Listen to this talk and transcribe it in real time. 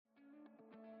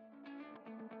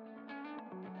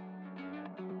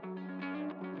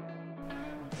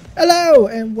Hello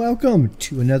and welcome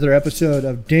to another episode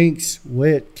of Dinks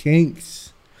with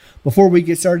Kinks. Before we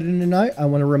get started tonight, I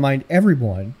want to remind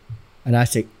everyone, and I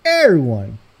say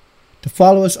everyone, to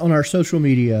follow us on our social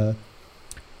media,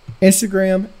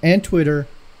 Instagram and Twitter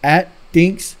at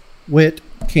Dinks with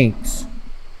Kinks.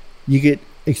 You get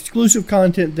exclusive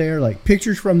content there, like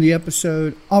pictures from the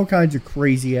episode, all kinds of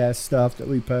crazy ass stuff that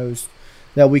we post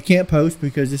that we can't post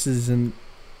because this is an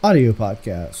audio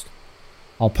podcast.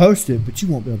 I'll post it, but you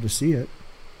won't be able to see it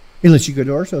unless you go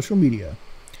to our social media.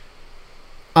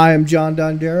 I am John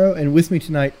Dondero, and with me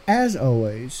tonight, as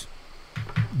always,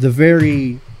 the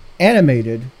very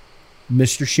animated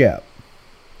Mr. Shep.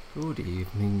 Good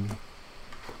evening.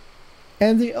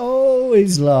 And the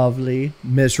always lovely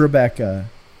Miss Rebecca.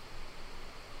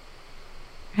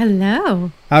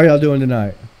 Hello. How are y'all doing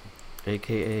tonight?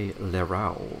 AKA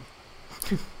Lerao.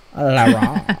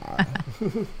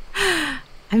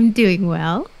 I'm doing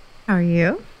well. How are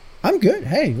you? I'm good.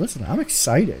 Hey, listen, I'm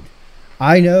excited.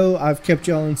 I know I've kept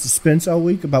y'all in suspense all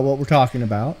week about what we're talking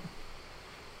about.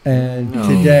 And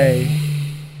today...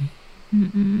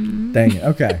 Dang it.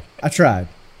 Okay. I tried.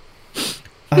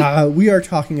 We are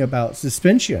talking about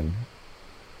suspension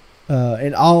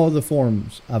and all the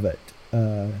forms of it.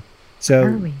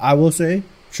 So I will say,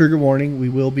 trigger warning, we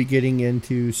will be getting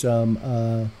into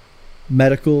some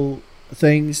medical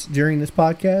things during this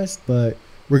podcast, but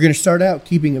we're going to start out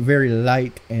keeping it very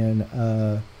light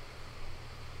and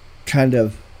kind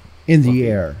of in the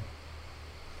air.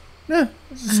 No,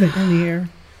 let's just say in the air.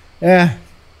 Yeah.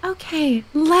 Okay,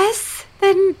 less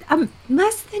than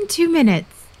 2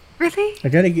 minutes. Really? I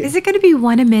gotta get. Is it going to be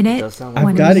 1 a minute?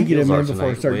 I've got to get him in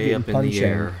before I start getting pun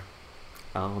shamed.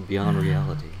 Beyond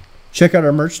reality. Check out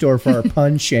our merch store for our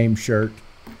pun shame shirt.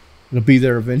 It'll be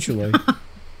there eventually.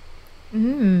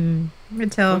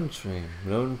 Until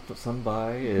Known some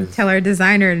by is tell our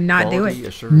designer to not do it.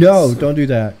 Assurance. No, don't do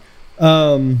that.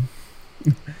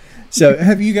 So,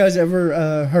 have you guys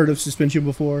ever heard of suspension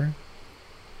before?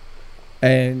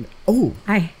 And go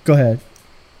ahead.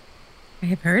 I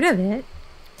have heard of it.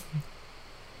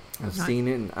 I've seen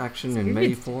it in action in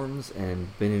many forms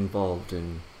and been involved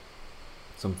in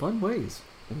some fun ways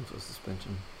into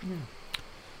suspension. Yeah.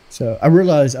 So I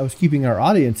realized I was keeping our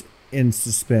audience in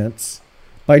suspense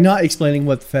by not explaining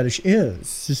what the fetish is.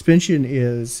 Suspension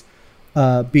is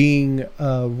being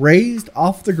raised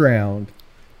off the ground,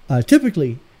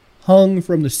 typically hung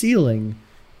from the ceiling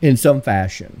in some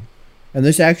fashion. And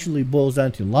this actually boils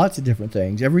down to lots of different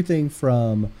things. Everything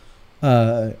from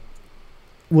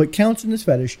what counts in this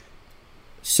fetish,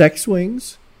 sex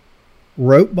swings,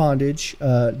 rope bondage,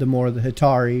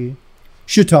 the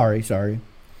Shibari, sorry.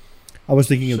 I was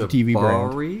thinking of the TV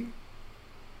brand.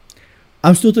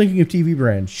 I'm still thinking of TV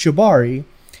brand. Shibari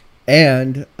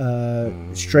and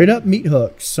straight up meat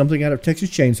hooks, something out of Texas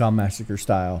Chainsaw Massacre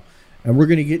style. And we're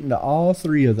going to get into all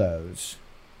three of those.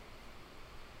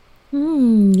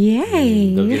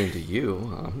 Yay. They'll get into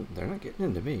you. They're not getting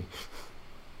into me.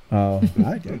 Oh,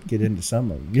 I did get into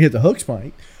some of them. You hit the hooks,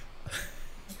 Mike.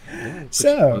 Yeah,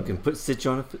 so you can sit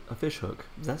you on a fish hook.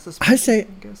 That's the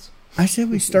I say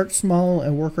we start small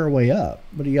and work our way up.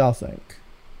 What do y'all think?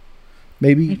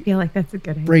 Maybe I feel like that's a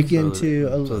good idea. Break into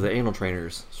so the anal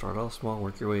trainers start off small,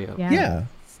 work your way up. Yeah.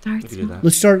 Start small.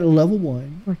 Let's start at level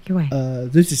 1. Work your way.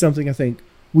 This is something I think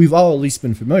we've all at least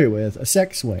been familiar with: a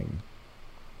sex swing.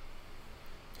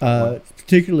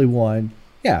 Particularly one,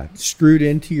 screwed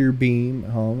into your beam.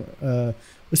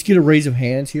 Let's get a raise of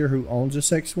hands here. Who owns a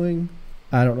sex swing?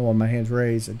 I don't know why my hand's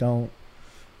raised. I don't.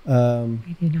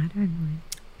 I do not own one.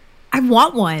 I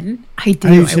want one. I do.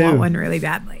 I want one really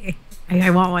badly.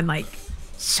 I want one like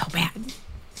so bad.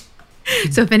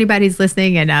 So if anybody's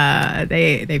listening and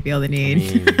they feel the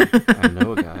need, I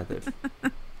know a guy that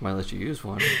might let you use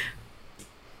one.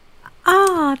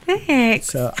 Oh, thanks.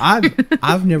 So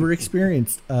I've never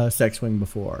experienced a sex swing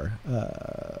before.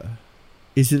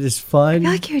 Is it as fun? I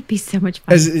feel like it would be so much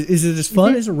fun. Is it as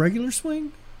fun as a regular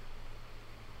swing?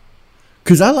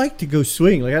 Because I like to go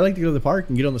swing. Like I like to go to the park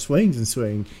and get on the swings and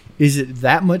swing. Is it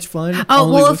that much fun?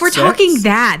 Oh, well, if we're talking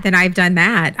that, then I've done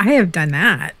that. I have done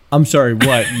that. I'm sorry,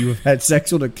 what? You have had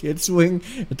sex on a kid swing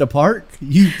at the park?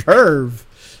 You perv.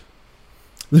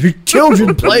 Their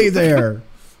children play there.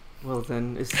 Well,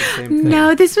 then it's the same thing.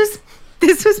 No, this was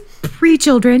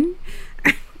pre-children.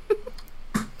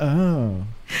 Oh.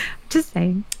 Just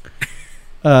saying.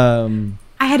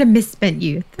 I had a misspent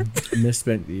youth.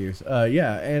 Misspent youth.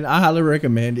 Yeah, and I highly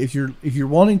recommend if you're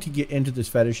wanting to get into this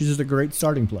fetish, this is a great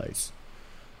starting place.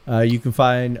 You can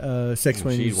find sex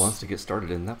swings. She wants to get started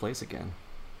in that place again.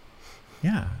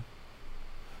 Yeah.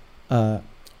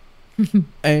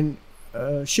 And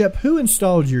Shep, who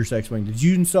installed your sex swing? Did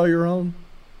you install your own?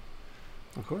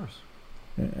 Of course.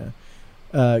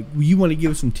 Yeah. You want to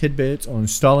give us some tidbits on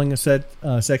installing a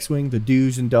sex swing, the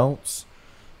do's and don'ts?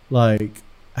 Like,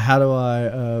 how do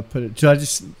I put it? Should I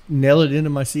just nail it into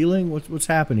my ceiling? What's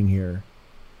happening here?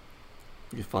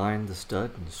 You find the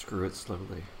stud and screw it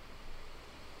slowly.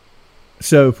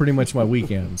 So pretty much my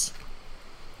weekends.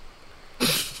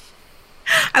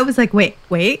 I was like, wait,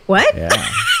 what? Yeah.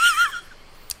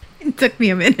 It took me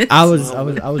a minute. I was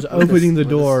opening the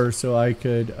door so I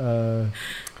could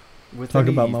talk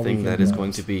about my thing weekend that is plans.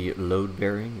 going to be load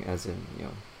bearing, as in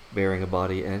bearing a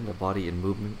body and a body in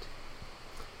movement.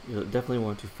 You'll definitely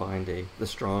want to find the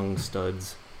strong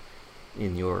studs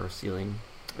in your ceiling.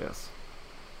 Yes.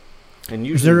 And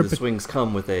usually the swings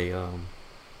come with the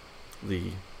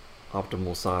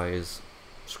optimal size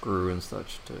screw and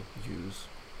such to use.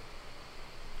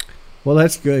 Well,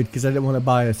 that's good because I didn't want to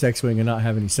buy a sex swing and not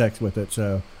have any sex with it.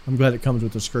 So I'm glad it comes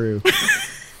with a screw.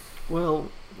 Well,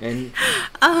 and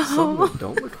some that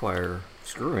don't require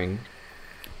screwing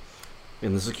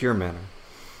in the secure manner.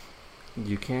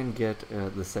 You can get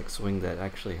the sex swing that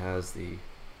actually has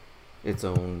its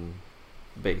own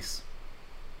base.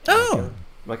 Oh,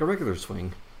 like a regular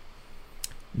swing.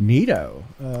 Neato.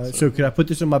 So could I put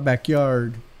this in my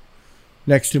backyard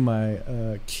next to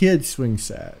my kids' swing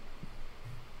set?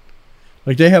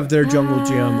 Like they have their jungle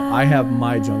gym, I have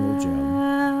my jungle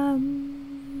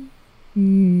gym.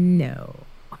 No.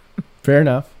 Fair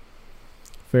enough.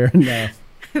 I feel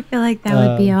like that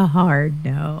would be a hard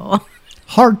no.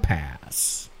 Hard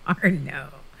pass. Hard no.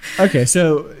 Okay,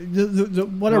 so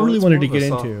what I really wanted to get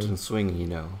soft into. And swingy,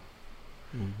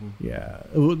 Mm-hmm. Yeah,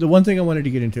 the one thing I wanted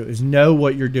to get into is know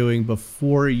what you're doing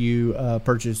before you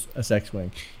purchase a sex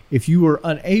swing. If you are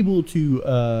unable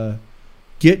to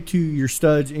get to your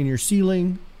studs in your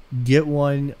ceiling, get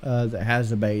one that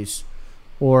has a base,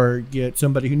 or get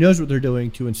somebody who knows what they're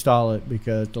doing to install it,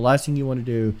 because the last thing you want to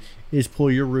do is pull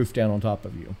your roof down on top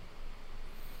of you.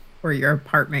 Or your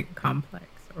apartment complex,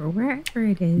 or wherever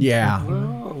it is. Yeah.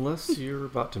 Well, unless you're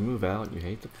about to move out and you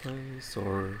hate the place,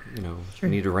 or, you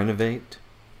need to renovate.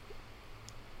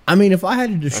 I mean, if I had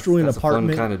to destroy an apartment...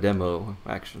 That's a fun kind of demo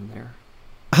action there.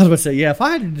 I was about to say, yeah, if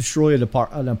I had to destroy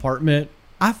an apartment,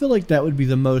 I feel like that would be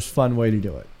the most fun way to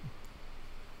do it.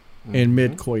 Mm-hmm. In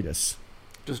mid-coitus.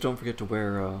 Just don't forget to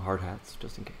wear hard hats,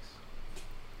 just in case.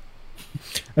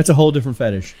 That's a whole different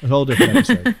fetish. A whole different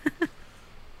episode.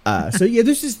 So yeah,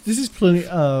 this is plenty.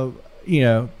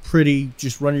 Pretty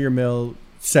just run of your mill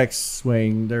sex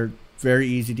swing. They're very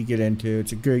easy to get into.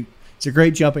 It's a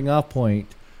great jumping off point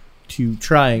to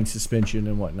trying suspension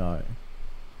and whatnot.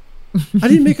 I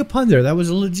didn't make a pun there. That was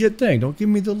a legit thing. Don't give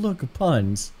me the look of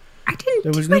puns. I didn't.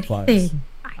 There was no puns.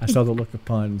 I saw the look of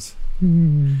puns.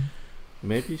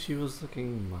 Maybe she was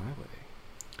looking my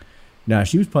way. No,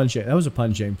 she was pun shame. That was a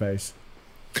pun shame face.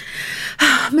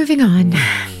 Moving on.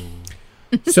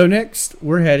 So next,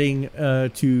 we're heading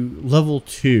to level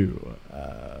 2,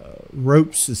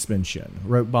 rope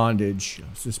bondage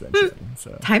suspension.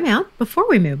 So time out before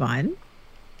we move on.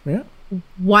 Yeah.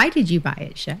 Why did you buy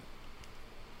it, Shep?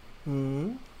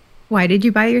 Why did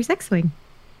you buy your sex swing?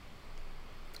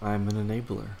 I'm an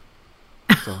enabler.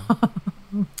 So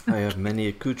I have many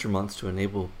accoutrements to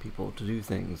enable people to do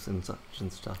things and such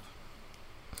and stuff.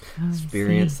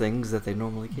 Experience things that they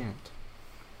normally can't.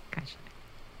 Gotcha.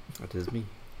 That is me.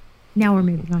 Now we're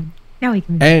moving on. Now we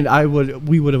can move on. And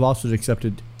we would have also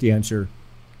accepted the answer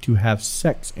to have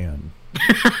sex in.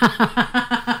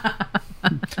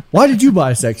 Why did you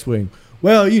buy a sex swing?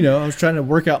 Well, I was trying to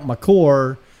work out my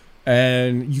core,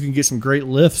 and you can get some great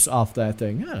lifts off that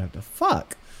thing. What the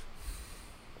fuck?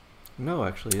 No,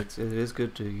 actually, it is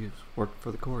good to work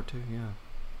for the core too. Yeah.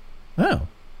 Oh.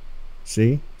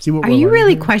 See what? Are you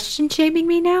really question shaming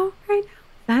me now? Right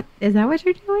now? Is that what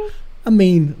you're doing? I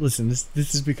mean, listen.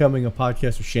 This is becoming a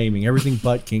podcast of shaming. Everything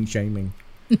but kink shaming.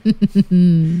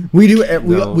 we do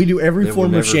every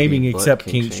form of shaming except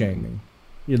kink shaming.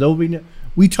 Yeah, there'll be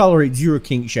we tolerate zero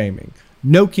kink shaming.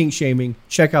 No kink shaming.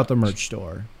 Check out the merch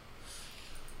store.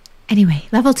 Anyway,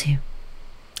 level 2.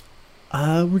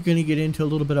 We're going to get into a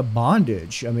little bit of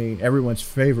bondage. I mean, everyone's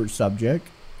favorite subject,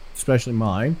 especially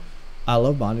mine. I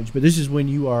love bondage, but this is when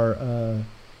you are,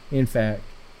 in fact,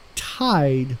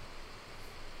 tied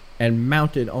and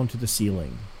mounted onto the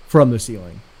ceiling, from the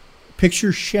ceiling.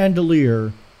 Picture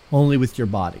chandelier, only with your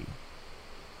body.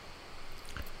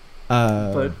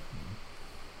 But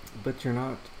you're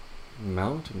not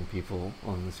mounting people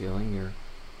on the ceiling, you're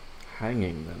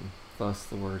hanging them. Thus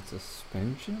the word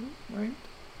suspension, right?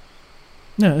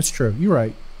 No, that's true. You're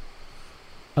right.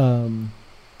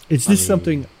 Is this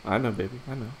something... I know, baby.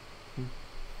 I know.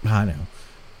 I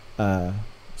know.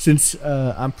 Since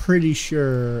I'm pretty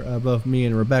sure both me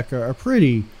and Rebecca are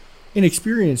pretty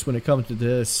inexperienced when it comes to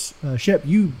this, Shep,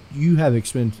 you have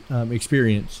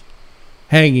experience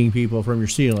hanging people from your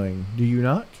ceiling, do you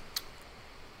not?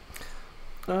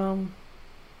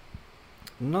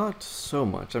 Not so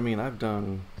much. I mean, I've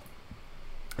done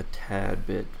a tad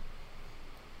bit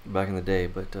back in the day,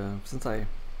 but since I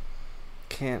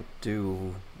can't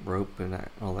do rope and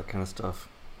all that kind of stuff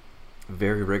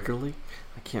very regularly,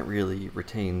 I can't really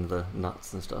retain the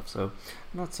knots and stuff, so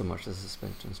not so much the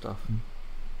suspension stuff.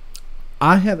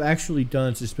 I have actually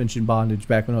done suspension bondage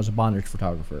back when I was a bondage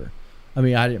photographer. I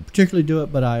mean, I didn't particularly do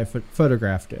it, but I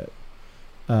photographed it.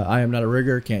 I am not a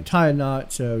rigger, can't tie a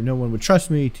knot, so no one would trust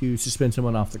me to suspend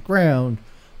someone off the ground,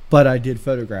 but I did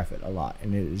photograph it a lot,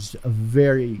 and it is a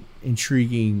very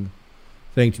intriguing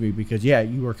thing to me because, yeah,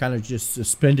 you are kind of just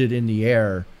suspended in the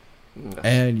air,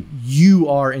 and you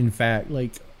are, in fact,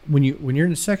 like, when you're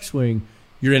in a sex swing,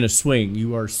 you're in a swing.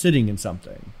 You are sitting in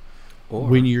something. Or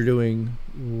when you're doing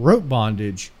rope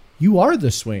bondage, you are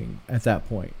the swing at that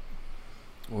point.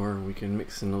 Or we can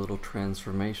mix in a little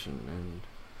transformation, and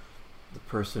the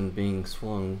person being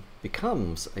swung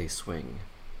becomes a swing,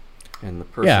 and the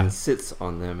person sits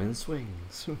on them and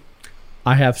swings.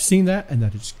 I have seen that, and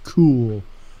that is cool.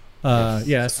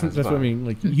 That's what I mean.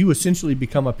 Like, you essentially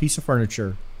become a piece of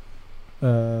furniture,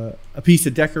 a piece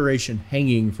of decoration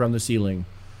hanging from the ceiling,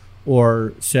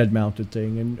 or said mounted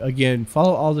thing. And again,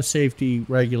 follow all the safety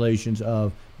regulations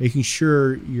of making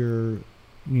sure you're,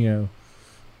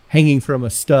 hanging from a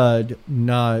stud,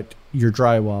 not your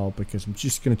drywall, because I'm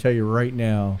just going to tell you right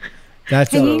now,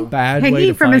 that's a bad way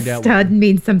to find out. Hanging from a stud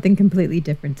means something completely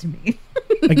different to me.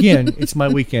 Again, it's my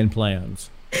weekend plans.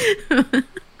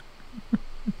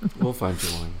 We'll find you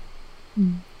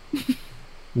one.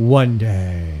 One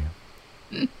day.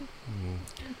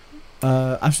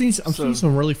 I've seen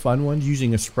some really fun ones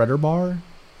using a spreader bar,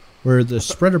 where the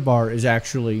spreader bar is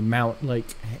actually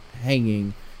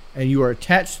hanging, and you are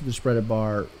attached to the spreader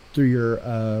bar through your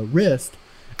wrist,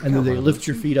 and then they lift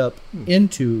your feet up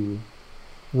into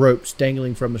ropes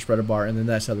dangling from the spreader bar, and then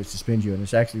that's how they suspend you, and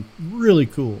it's actually really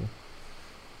cool,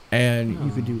 and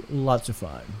you can do lots of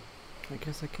fun. I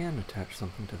guess I can attach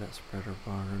something to that spreader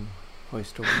bar and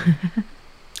hoist away.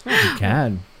 You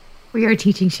can. We are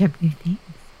teaching Shep new things.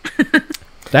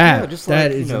 That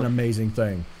is an amazing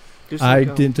thing. I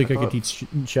didn't think I could teach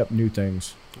Shep new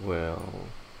things. Well,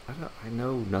 I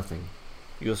know nothing.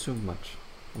 You assume much.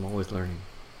 I'm always learning.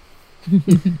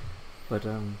 But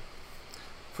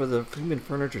for the human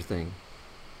furniture thing,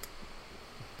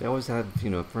 they always had,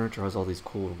 furniture has all these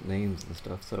cool names and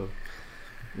stuff. So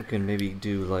we can maybe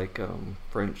do like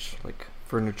French, like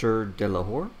furniture de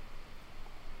lahore.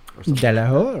 De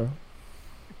lahore.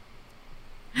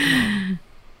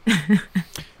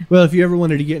 Well, if you ever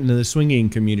wanted to get into the swinging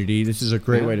community, this is a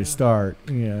great way to start.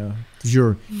 Because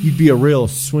you'd be a real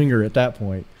swinger at that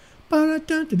point.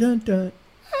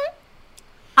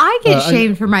 I get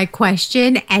shamed for my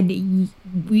question, and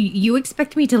you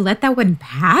expect me to let that one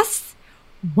pass?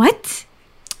 What?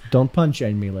 Don't punch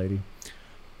shame me, lady.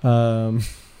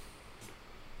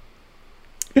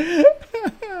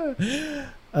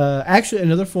 Actually,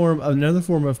 another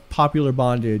form of popular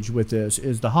bondage with this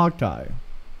is the hog tie.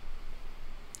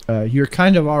 You're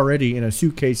kind of already in a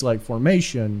suitcase-like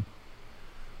formation,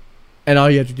 and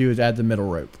all you have to do is add the middle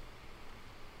rope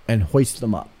and hoist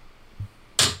them up.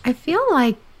 I feel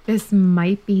like this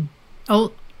might be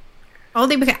only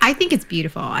because I think it's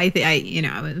beautiful. I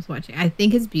was watching. I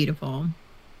think it's beautiful.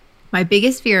 My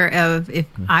biggest fear of if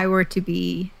I were to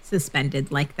be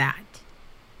suspended like that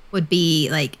would be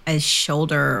like a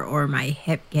shoulder or my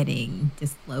hip getting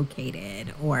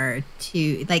dislocated, or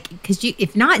because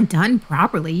if not done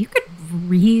properly, you could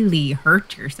really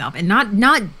hurt yourself. And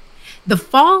not the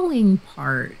falling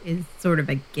part is sort of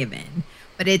a given,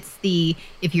 but it's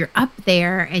if you're up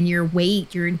there and your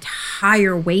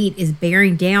entire weight is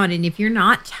bearing down, and if you're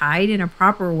not tied in a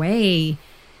proper way,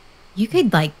 you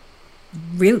could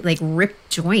really rip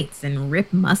joints and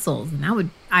rip muscles,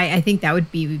 and I think that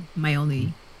would be my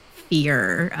only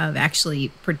fear of actually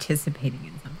participating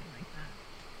in something like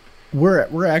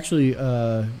that. We're actually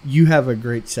you have a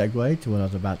great segue to what I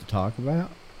was about to talk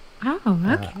about. Oh,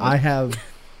 okay. I have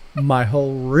my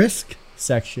whole risk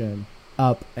section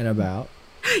up and about.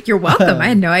 You're welcome. I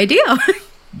had no idea.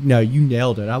 No, you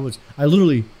nailed it. I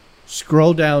literally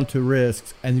scrolled down to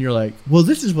risks, and you're like, well,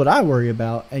 this is what I worry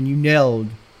about, and you nailed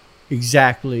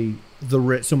exactly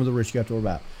some of the risks you have to worry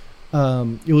about.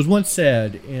 It was once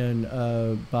said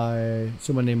by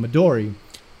someone named Midori,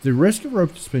 the risk of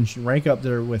rope suspension rank up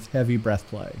there with heavy breath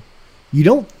play. You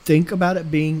don't think about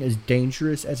it being as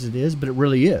dangerous as it is, but it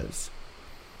really is.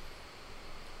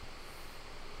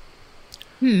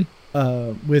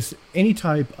 With any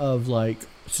type of like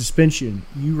suspension,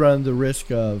 you run the risk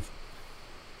of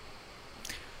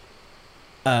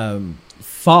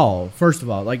fall. First of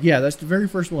all, like, yeah, that's the very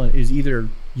first one, is either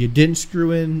you didn't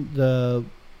screw in the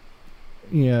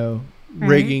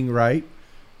rigging right,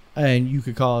 and you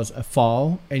could cause a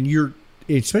fall, and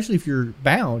especially if you're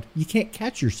bound, you can't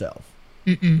catch yourself.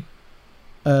 And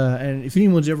if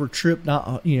anyone's ever tripped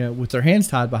with their hands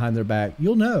tied behind their back,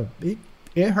 you'll know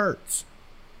it hurts,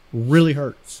 really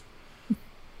hurts.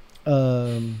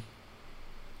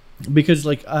 Because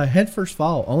like a head first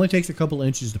fall only takes a couple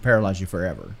inches to paralyze you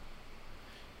forever.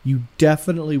 You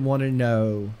definitely want to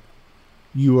know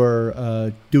you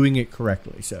are doing it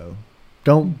correctly. So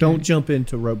don't jump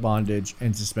into rope bondage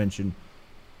and suspension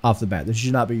off the bat. This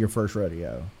should not be your first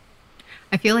rodeo.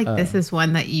 I feel like this is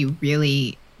one that you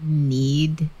really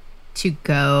need to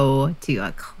go to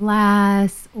a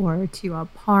class or to a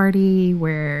party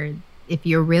where, if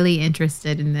you're really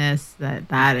interested in this,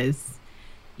 that is,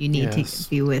 you need to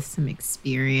be with some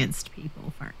experienced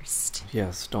people first.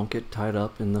 Yes, don't get tied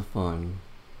up in the fun.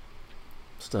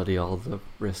 Study all the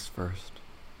risks first.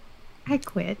 I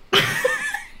quit. I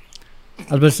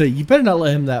was about to say, you better not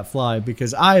let him that fly,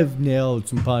 because I have nailed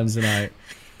some puns tonight.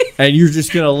 And you're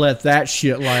just going to let that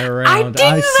shit lie around.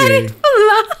 I didn't let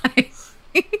it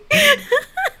fly.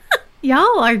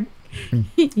 Y'all are...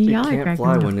 It can't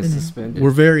fly when it's suspended. We're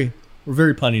very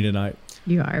punny tonight.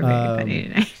 You are very funny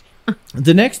tonight.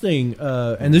 The next thing,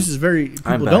 and this is very...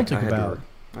 People don't think about...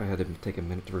 I had to take a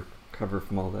minute to recover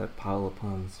from all that pile of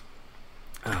puns.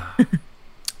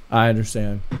 I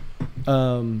understand.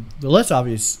 The less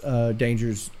obvious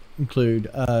dangers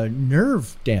include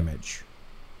nerve damage.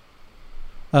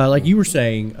 Like you were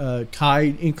saying,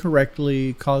 tied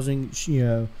incorrectly, causing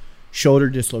shoulder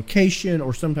dislocation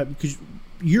or some type, because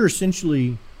you're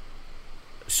essentially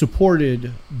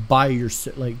supported by your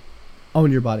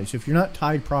on your body. So if you're not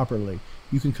tied properly,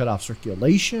 you can cut off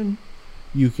circulation.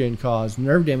 You can cause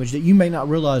nerve damage that you may not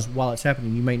realize while it's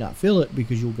happening. You may not feel it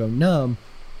because you'll go numb,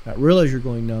 not realize you're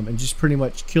going numb, and just pretty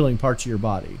much killing parts of your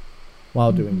body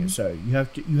while doing it. So you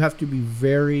have to be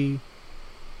very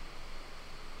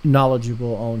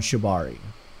knowledgeable on shibari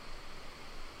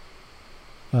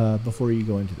before you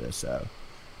go into this. So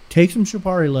take some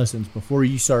shibari lessons before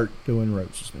you start doing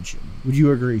rope suspension. Would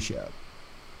you agree, Shep?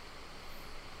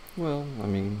 Well, I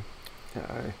mean,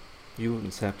 you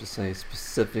wouldn't have to say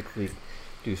specifically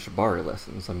do shibari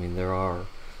lessons. I mean, there are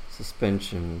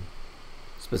suspension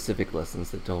specific lessons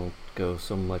that don't go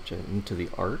so much into the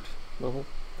art level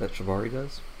that shibari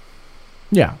does.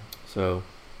 Yeah. So,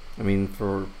 I mean,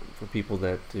 for people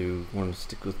that do want to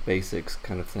stick with basics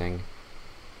kind of thing,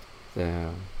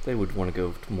 then they would want to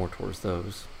go more towards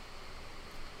those.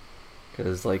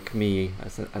 Because like me,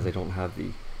 as I don't have the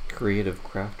creative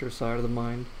crafter side of the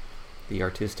mind, the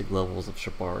artistic levels of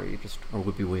shibari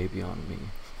would be way beyond me.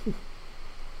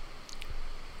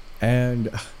 And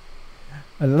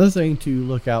another thing to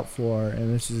look out for,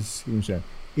 and this is,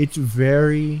 it's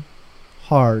very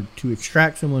hard to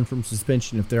extract someone from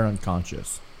suspension if they're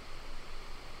unconscious.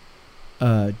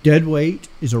 Dead weight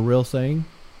is a real thing.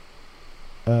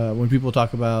 When people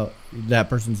talk about that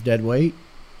person's dead weight,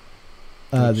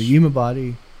 the human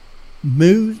body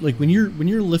moves, like when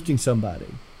you're lifting somebody,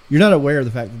 you're not aware of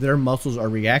the fact that their muscles are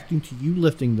reacting to you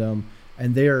lifting them,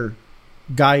 and they're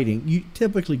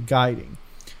typically guiding.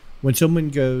 When someone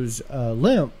goes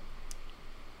limp,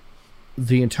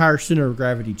 the entire center of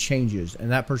gravity changes,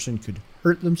 and that person could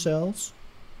hurt themselves.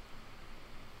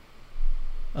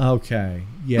 Okay.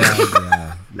 Yeah.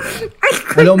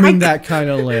 I don't mean that kind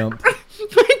of limp.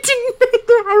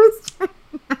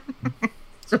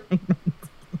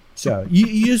 So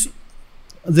you just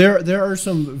there are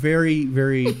some very,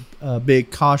 very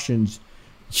big cautions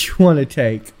you want to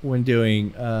take when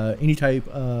doing any type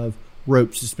of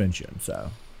rope suspension.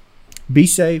 So be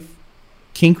safe,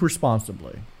 kink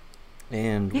responsibly.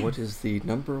 And what is the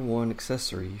number one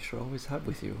accessory you should always have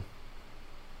with you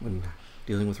when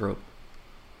dealing with rope?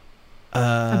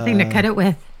 Something to cut it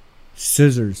with.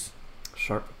 Scissors.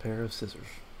 Sharp pair of scissors.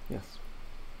 Yes.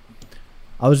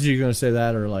 I was either going to say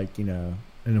that or an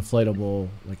inflatable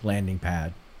landing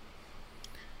pad.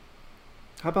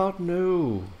 How about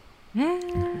no?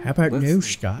 How about no,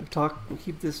 Scott? We'll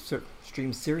keep this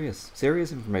stream serious.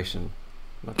 Serious information.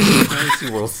 Not fantasy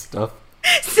world stuff.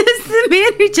 Says the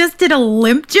man who just did a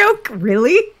limp joke?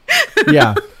 Really?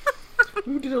 Yeah.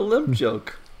 Who did a limp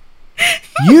joke?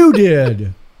 You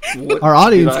did. What, our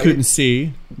audience couldn't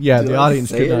see. Yeah, the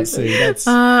audience could not see. That's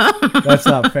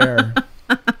not fair.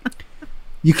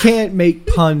 You can't make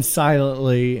puns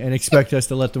silently and expect us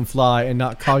to let them fly and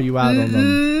not call you out on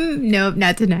them. Nope,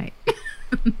 not tonight.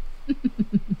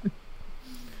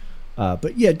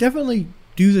 But yeah, definitely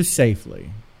do this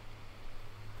safely.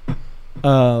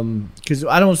 Because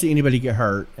I don't see anybody get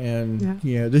hurt, and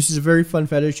this is a very fun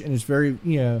fetish, and it's very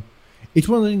it's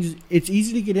one of the things. It's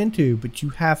easy to get into, but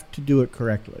you have to do it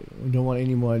correctly. We don't want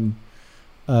anyone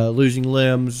losing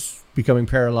limbs, becoming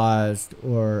paralyzed,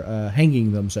 or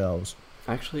hanging themselves.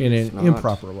 Actually, in an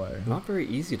improper way. Not very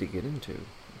easy to get into.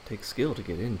 It takes skill to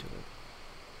get into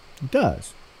it. It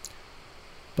does.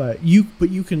 But you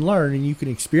can learn and you can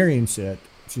experience it.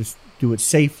 Just do it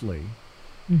safely.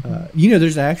 Mm-hmm.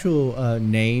 There's an actual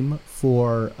name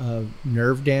for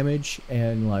nerve damage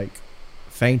and like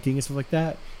fainting and stuff like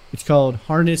that. It's called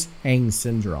harness hang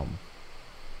syndrome.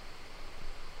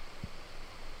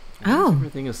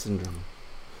 Everything is syndrome.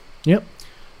 Yep.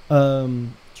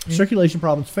 Circulation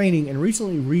problems, fainting, and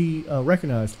recently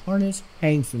recognized harness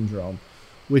hang syndrome,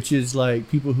 which is like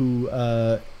people who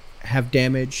have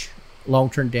damage,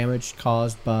 long-term damage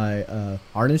caused by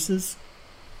harnesses.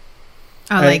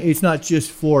 Oh, like it's not just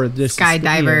for this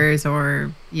skydivers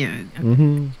or Okay.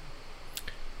 Mm-hmm.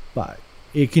 But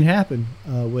it can happen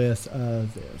with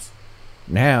this.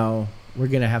 Now we're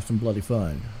gonna have some bloody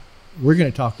fun. We're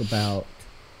gonna talk about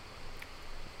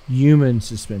human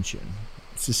suspension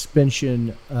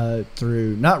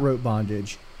through not rope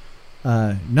bondage,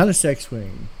 not a sex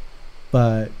swing,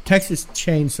 but Texas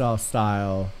chainsaw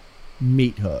style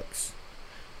meat hooks.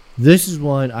 This is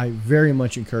one I very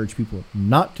much encourage people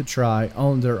not to try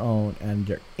on their own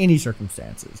under any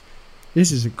circumstances.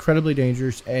 This is incredibly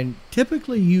dangerous and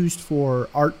typically used for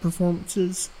art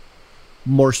performances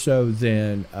more so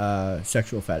than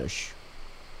sexual fetish.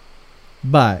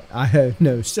 But I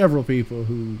know several people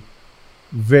who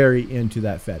very into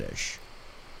that fetish.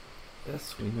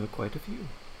 Yes, we know quite a few.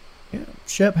 Yeah.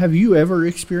 Shep, have you ever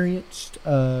experienced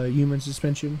human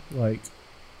suspension like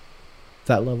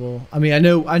that level? I mean,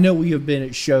 I know we have been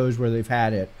at shows where they've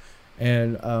had it,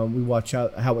 and we watch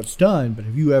how it's done. But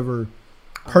have you ever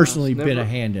personally been a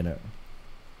hand in it?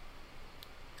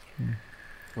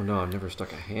 Well, no, I've never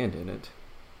stuck a hand in it.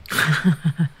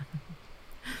 I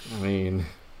mean,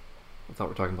 I thought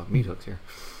we were talking about meat hooks here.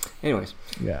 Anyways.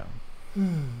 Yeah.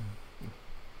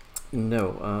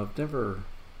 No, I've never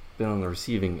been on the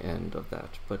receiving end of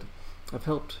that, but I've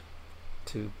helped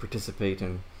to participate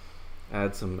and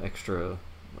add some extra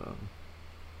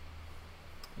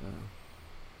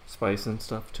spice and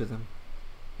stuff to them.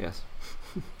 Yes.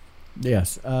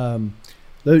 Yes.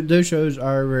 Those shows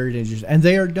are very dangerous, and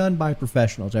they are done by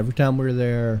professionals. Every time we're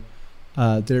there,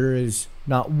 there is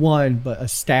not one but a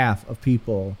staff of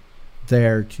people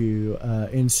there to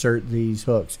insert these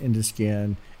hooks into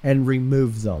skin and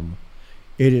remove them.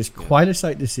 It is quite a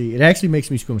sight to see. It actually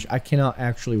makes me squirmish. I cannot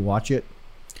actually watch it.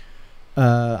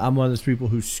 I'm one of those people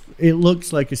who it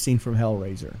looks like a scene from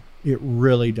Hellraiser. It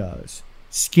really does.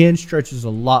 Skin stretches a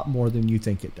lot more than you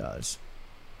think it does.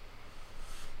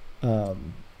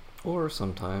 Or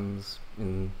sometimes,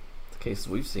 in the cases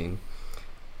we've seen,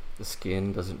 the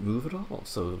skin doesn't move at all.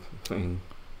 So, I mean,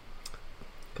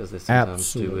 because they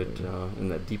sometimes do it in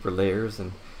that deeper layers,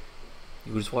 and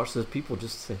you just watch those people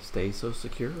just stay so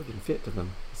secure and fit to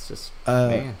them. It's just,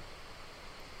 man.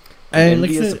 And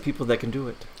envious of people that can do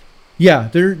it. Yeah,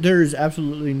 there is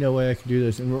absolutely no way I can do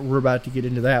this, and we're about to get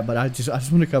into that. But I just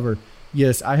want to cover.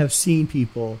 Yes, I have seen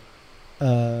people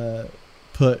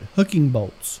put hooking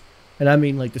bolts, and I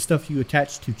mean like the stuff you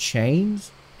attach to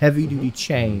chains, heavy duty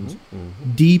chains,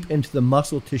 deep into the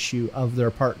muscle tissue of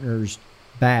their partner's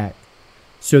back,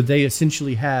 so they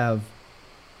essentially have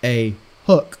a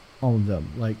hook on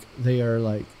them, like they are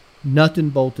like nut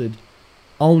and bolted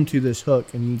onto this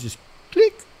hook, and you just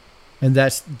click. And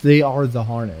they are the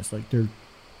harness. Like their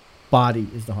body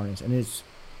is the harness. And it's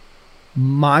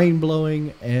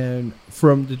mind-blowing. And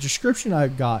from the description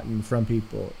I've gotten from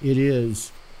people, it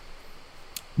is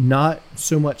not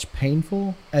so much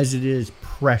painful as it is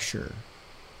pressure.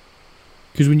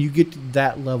 Because when you get to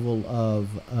that level of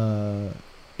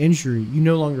injury, you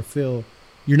no longer feel,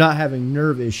 you're not having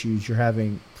nerve issues, you're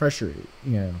having pressure.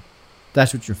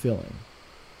 That's what you're feeling.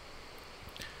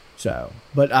 So,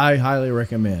 but I highly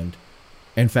recommend.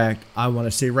 In fact, I want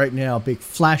to say right now, big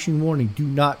flashing warning, do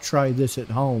not try this at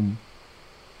home.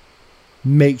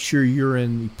 Make sure you're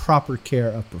in the proper care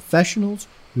of professionals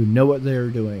who know what they're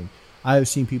doing. I have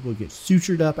seen people get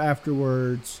sutured up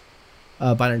afterwards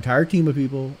by an entire team of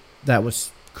people. That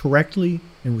was correctly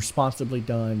and responsibly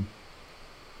done.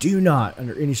 Do not,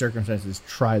 under any circumstances,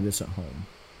 try this at home.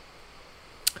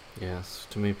 Yes,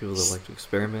 too many people that like to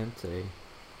experiment, they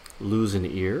lose an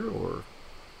ear or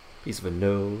piece of a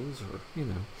nose, or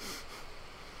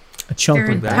a chunk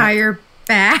Your of that. entire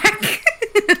back.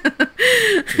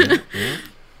 yeah.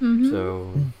 Mm-hmm.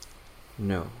 So,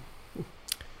 no.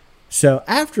 So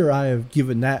after I have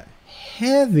given that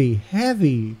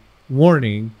heavy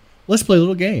warning, let's play a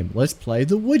little game. Let's play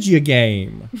the Would You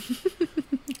game.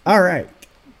 All right.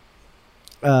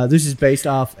 This is based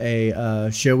off a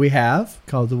show we have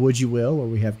called The Would You Will, where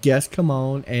we have guests come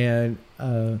on and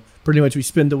pretty much we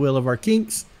spin the wheel of our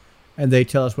kinks, and they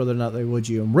tell us whether or not they would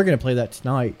you. And we're going to play that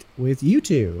tonight with you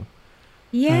two.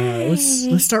 Yay!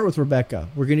 Let's start with Rebecca.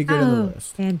 We're going to go down the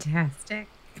list. Fantastic.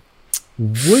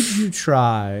 Would you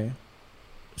try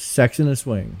Sex in a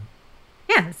Swing?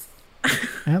 Yes.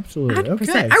 Absolutely. 100%.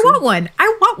 Okay. I want one.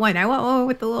 I want one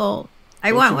with the little.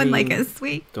 I want one like a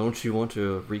sweet. Don't you want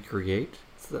to recreate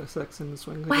Sex in the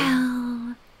Swing again?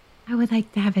 Well, I would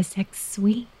like to have a sex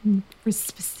swing for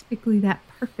specifically that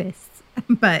purpose.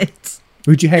 But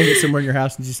Would you hang it somewhere in your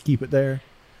house and just keep it there?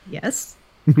 yes,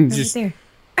 Just, right there.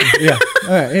 Yeah. All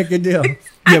right. Yeah, good deal. You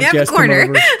I have a guests come corner.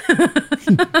 over.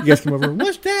 You guys come over.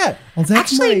 What's that? Oh, that's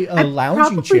Actually, my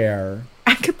lounging chair.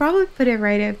 I could probably put it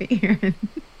right over here.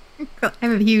 I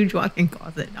have a huge walk-in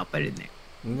closet. I'll put it in there.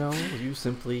 No, you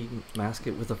simply mask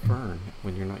it with a fern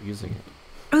when you're not using it.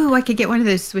 Oh, I could get one of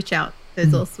those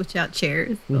little switch out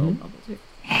chairs, little bubble chairs.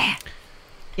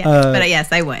 Yes, but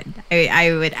yes, I would.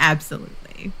 I would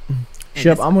absolutely.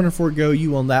 Shep, I'm going to forego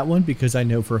you on that one because I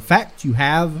know for a fact you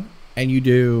have, and you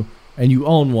do, and you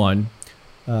own one.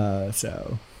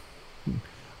 So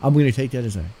I'm going to take that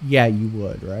as a yeah, you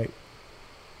would, right?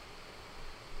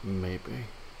 Maybe.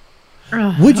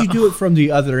 Would you do it from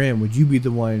the other end? Would you be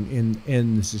the one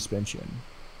in the suspension?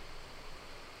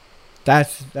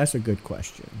 That's a good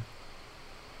question.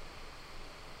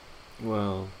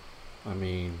 Well, I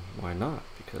mean, why not?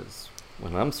 Because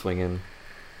when I'm swinging,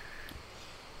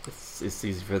 it's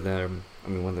easy for them. I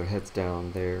mean, when their head's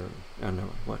down, they're... Oh, no,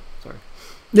 what? Sorry.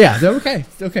 Yeah, okay.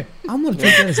 I'm going to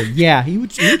take that as a yeah, he would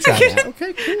try that.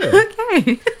 Okay, cool.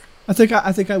 Okay. I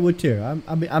think I would too.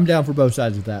 I'm down for both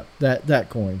sides of that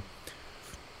coin.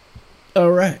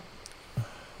 All right,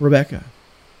 Rebecca.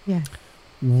 Yeah.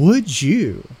 Would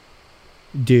you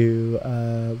do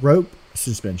rope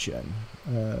suspension?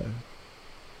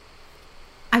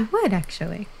 I would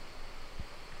actually.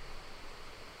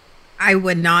 I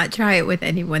would not try it with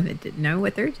anyone that didn't know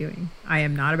what they're doing. I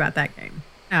am not about that game.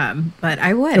 But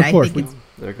I would. Of course, I think it's,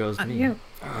 there goes me. yeah.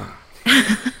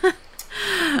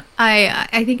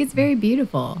 I think it's very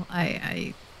beautiful.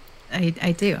 I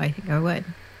do. I think I would.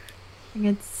 I think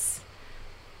it's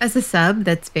as a sub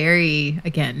that's very,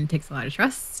 again, takes a lot of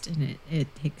trust, and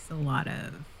it takes a lot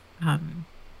of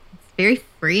it's very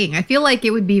freeing. I feel like it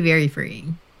would be very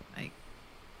freeing, like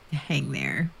to hang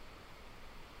there.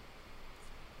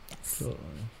 Yes.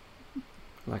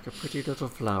 Like a pretty little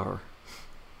flower.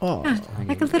 Oh,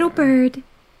 Like a little bird.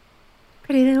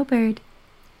 Pretty little bird.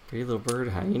 Pretty little bird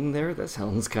hanging there? That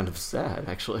sounds kind of sad,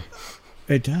 actually.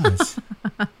 it does.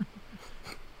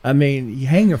 I mean, you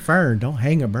hang a fern, don't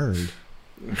hang a bird.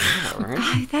 Yeah,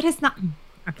 right? That is not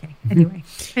okay. Anyway,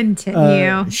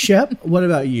 continue. Shep, what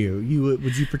about you?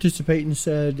 Would you participate in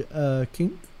said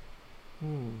kink?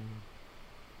 I'm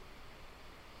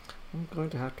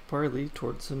going to have to partly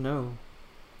towards a no.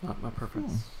 Not my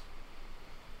preference.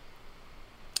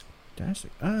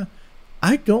 Fantastic.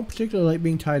 I don't particularly like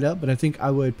being tied up, but I think I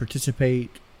would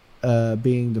participate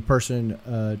being the person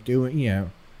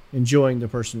enjoying the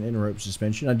person in rope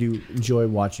suspension. I do enjoy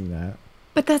watching that.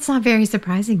 But that's not very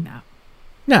surprising, though.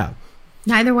 No.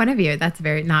 Neither one of you. That's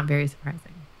not very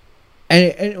surprising.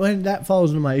 And when that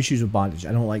falls into my issues with bondage,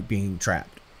 I don't like being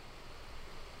trapped.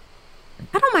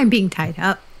 I don't mind being tied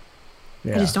up.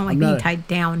 Yeah, I just don't like being tied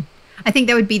down. I think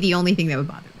that would be the only thing that would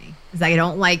bother me. Is I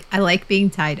like being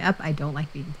tied up. I don't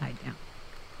like being tied down.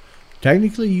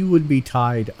 Technically, you would be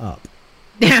tied up.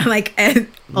 Yeah, like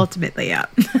ultimately up.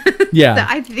 Yeah. So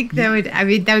I think that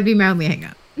would be my only hang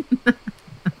up.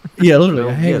 Yeah, literally, Well,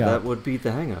 a hang up. that would be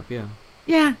the hang up, yeah.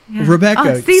 Yeah.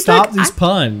 Rebecca, see, stop look, these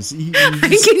puns. I I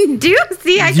can do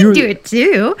it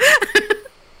too.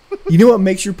 You know what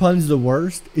makes your puns the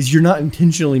worst? Is you're not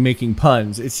intentionally making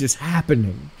puns. It's just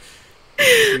happening.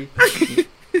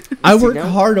 I work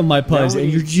hard on my puns,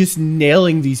 and you're just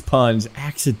nailing these puns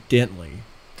accidentally.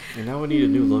 And now we need a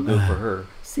new logo for her.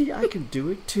 See, I can do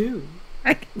it too.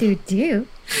 I can do it too.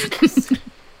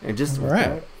 And just with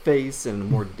that face and a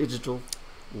more digital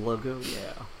logo,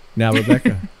 yeah. Now,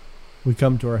 Rebecca, we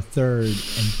come to our third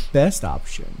and best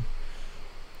option.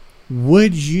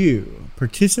 Would you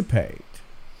participate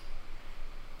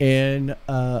in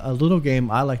a little game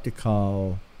I like to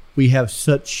call We Have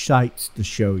Such Sights to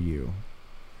Show You?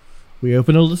 We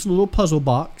open this little puzzle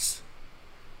box.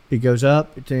 It goes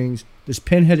up. It things. This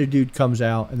pin-headed dude comes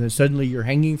out, and then suddenly you're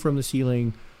hanging from the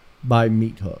ceiling by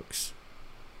meat hooks.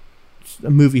 It's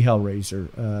a movie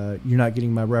Hellraiser. You're not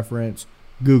getting my reference.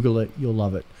 Google it. You'll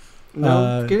love it.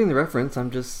 No, getting the reference.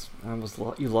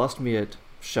 You lost me at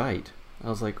shite. I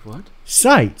was like, what?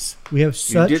 Sights. We have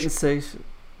such. You didn't say.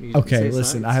 Okay,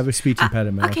 listen. I have a speech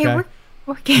impediment. Okay.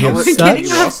 We're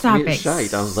getting off topic.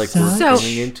 Shite. I was like, we're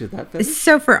going into that.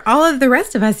 So for all of the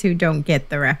rest of us who don't get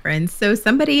the reference, so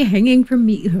somebody hanging from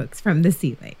meat hooks from the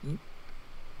ceiling.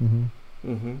 Mm-hmm.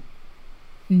 Mm-hmm.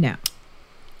 No.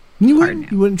 You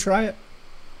wouldn't try it?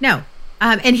 No.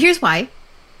 And here's why.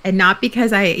 And not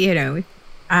because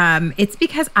it's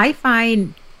because I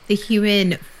find the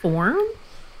human form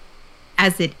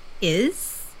as it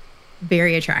is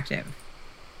very attractive.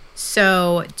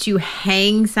 So to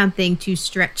hang something, to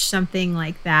stretch something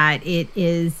like that, it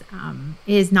is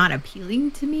not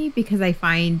appealing to me because I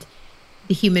find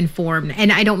the human form,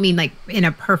 and I don't mean like in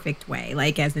a perfect way,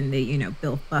 like as in the,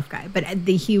 buff guy, but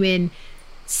the human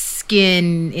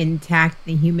skin intact,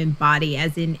 the human body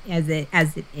as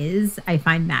it is, I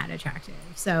find that attractive.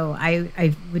 So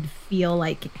I would feel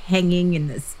like hanging in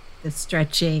the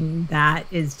stretching, that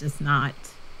is just not.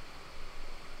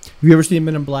 Have you ever seen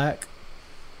Men in Black?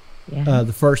 Yeah.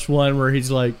 The first one where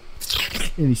he's like,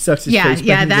 and he sucks his face.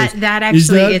 Yeah, that actually, is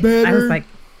that better? I was like,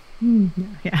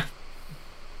 yeah.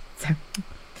 So,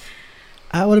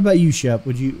 what about you, Shep?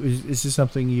 Is this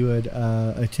something you would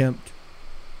attempt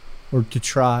or to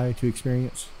try to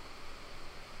experience?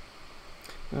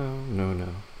 Oh, no,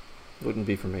 wouldn't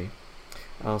be for me.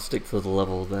 I'll stick to the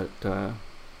level that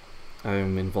I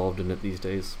am involved in it these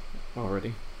days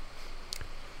already.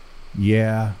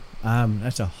 Yeah,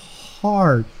 that's a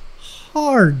hard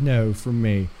no from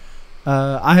me.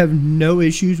 I have no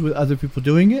issues with other people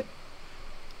doing it.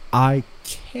 I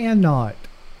cannot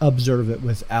observe it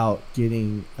without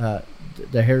getting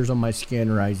the hairs on my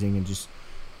skin rising and just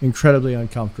incredibly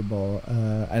uncomfortable.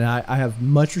 And I have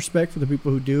much respect for the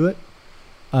people who do it.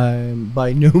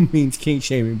 By no means kink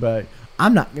shaming, but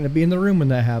I'm not going to be in the room when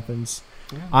that happens.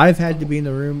 Yeah. I've had to be in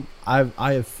the room.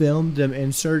 I have filmed them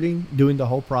doing the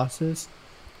whole process,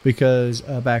 because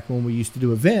back when we used to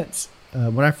do events,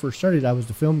 when I first started, I was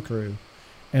the film crew,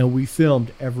 and we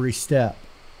filmed every step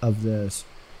of this,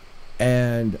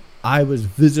 and I was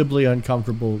visibly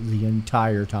uncomfortable the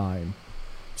entire time.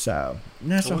 So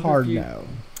that's a hard no.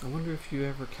 I wonder if you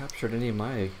ever captured any of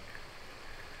my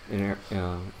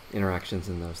interactions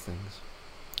in those things.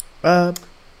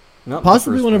 Not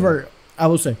possibly one of our. I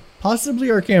will say possibly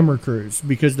our camera crews,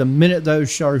 because the minute those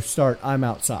shows start, I'm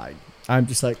outside. I'm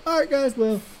just like, all right, guys.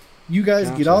 Well, you guys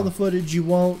get all the footage you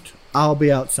want. I'll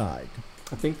be outside.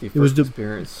 I think the first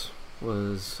experience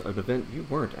was an event you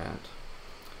weren't at,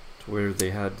 to where they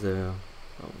had the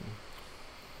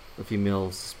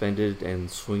female suspended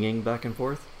and swinging back and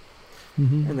forth,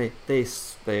 and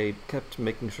they kept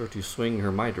making sure to swing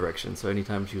her my direction. So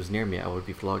anytime she was near me, I would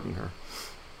be flogging her.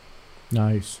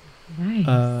 Nice.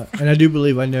 And I do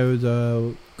believe I know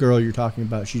the girl you're talking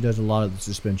about. She does a lot of the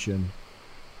suspension.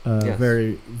 Yes.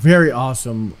 Very, very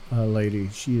awesome lady.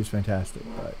 She is fantastic.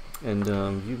 But. And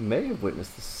you may have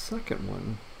witnessed the second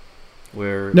one,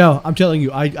 where... No, I'm telling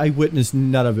you, I witnessed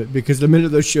none of it, because the minute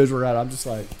those shows were out, I'm just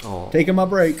like, taking my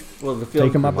break. Well, the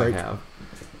film crew might have,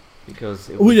 because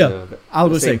it was I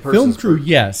would say film crew,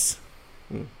 yes.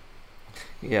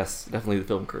 Yes, definitely the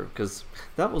film crew, because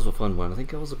that was a fun one. I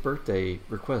think it was a birthday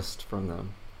request from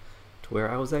them, to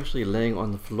where I was actually laying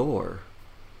on the floor.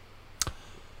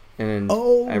 And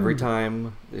every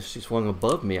time she swung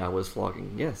above me, I was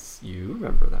flogging. Yes, you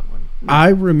remember that one. I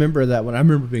remember that one. I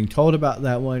remember being told about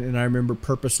that one, and I remember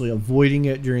purposely avoiding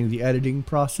it during the editing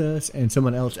process, and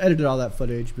someone else edited all that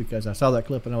footage because I saw that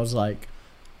clip, and I was like,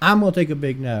 I'm going to take a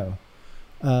big no.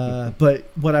 But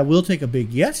what I will take a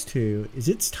big yes to is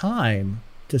it's time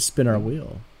to spin our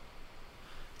wheel.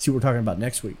 See what we're talking about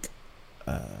next week.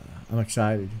 I'm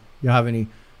excited. Y'all have any...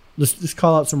 Let's just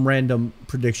call out some random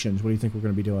predictions. What do you think we're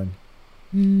going to be doing?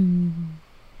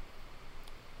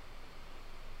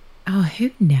 Oh,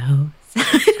 who knows?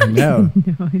 I know.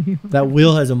 That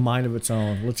wheel has a mind of its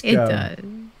own. Let's go. It does.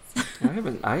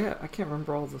 I can't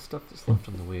remember all the stuff that's left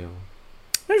on the wheel.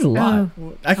 There's a lot.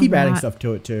 I keep adding stuff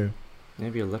to it too.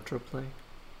 Maybe electroplay.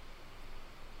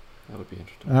 That would be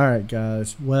interesting. All right,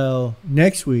 guys. Well,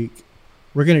 next week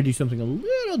we're going to do something a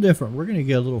little different. We're going to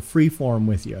get a little free form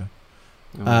with you.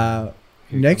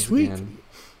 Next week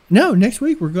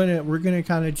we're gonna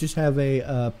kind of just have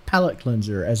a palate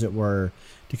cleanser, as it were,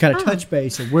 to kind of touch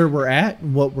base of where we're at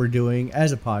and what we're doing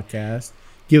as a podcast,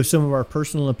 give some of our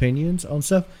personal opinions on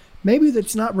stuff, maybe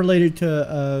that's not related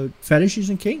to fetishes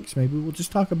and kinks. Maybe we'll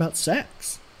just talk about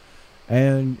sex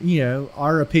and,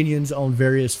 our opinions on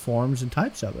various forms and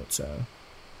types of it. So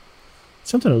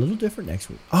something a little different next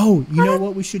week. Oh, you know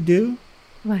what we should do?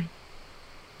 What?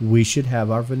 We should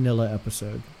have our vanilla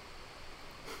episode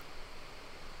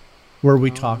where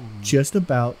we talk just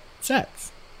about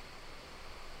sex.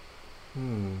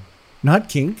 Not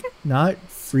kink, not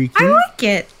freaky. I like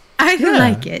it. I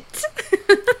like it.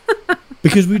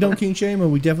 Because we don't kink shame,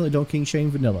 and we definitely don't kink shame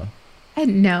vanilla.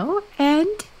 No, and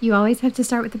you always have to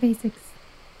start with the basics.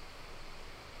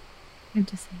 I'm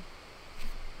just saying.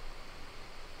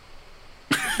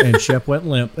 And Shep went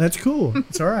limp. That's cool.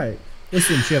 It's all right.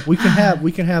 Listen, Shep, we can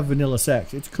have vanilla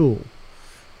sex. It's cool.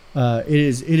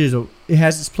 It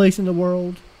has its place in the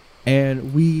world,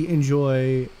 and we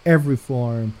enjoy every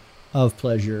form of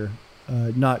pleasure,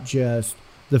 not just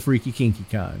the freaky kinky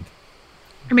kind.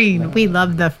 I mean, we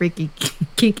love the freaky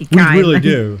kinky kind. We really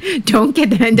do. Don't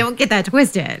get that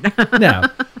twisted. No,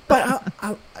 but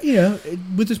I,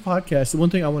 with this podcast, the one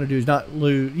thing I want to do is not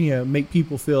make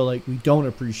people feel like we don't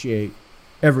appreciate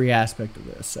every aspect of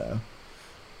this. So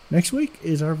next week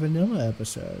is our vanilla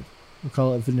episode. We'll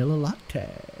call it Vanilla Latte.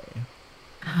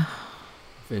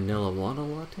 Vanilla Wanna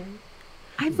Latte?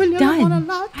 I'm done.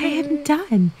 I am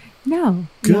done. No,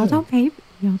 good. Y'all don't pay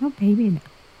me enough.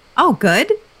 Oh,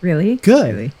 good. Really?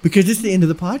 Good. Really? Because it's the end of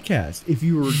the podcast. If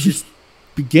you were just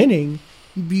beginning,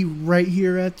 you'd be right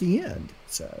here at the end.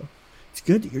 So it's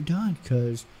good that you're done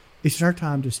because it's our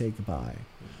time to say goodbye.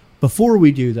 Before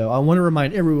we do, though, I want to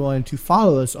remind everyone to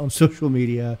follow us on social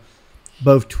media,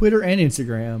 both Twitter and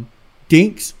Instagram,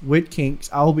 Dinks with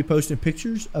Kinks. I will be posting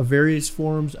pictures of various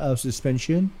forms of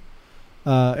suspension,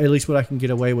 at least what I can get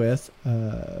away with.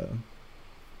 And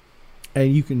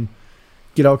you can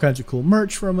get all kinds of cool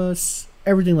merch from us,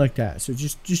 everything like that. So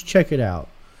just check it out.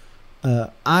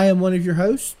 I am one of your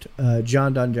hosts,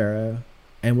 John Dondero,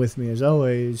 and with me as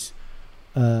always,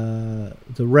 the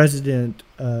resident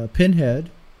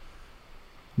pinhead,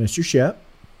 Mr. Shep.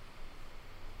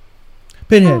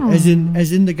 Pinhead,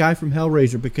 as in the guy from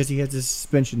Hellraiser, because he has this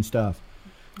suspension stuff.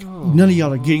 None of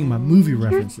y'all are getting my movie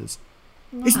references.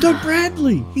 It's Doug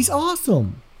Bradley. He's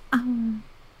awesome.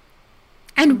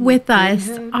 And with us,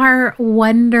 our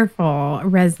wonderful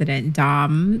resident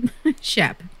Dom,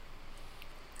 Shep.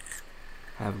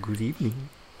 Have a good evening.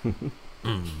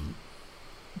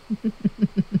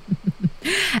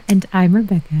 And I'm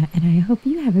Rebecca, and I hope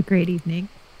you have a great evening.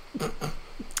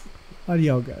 Why do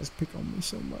y'all guys pick on me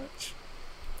so much?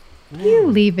 You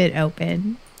leave it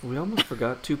open. We almost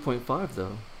forgot 2.5,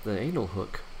 though. The anal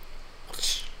hook.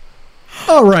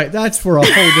 All right, that's for a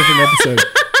whole different episode.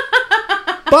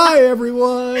 Bye,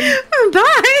 everyone.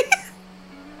 Bye.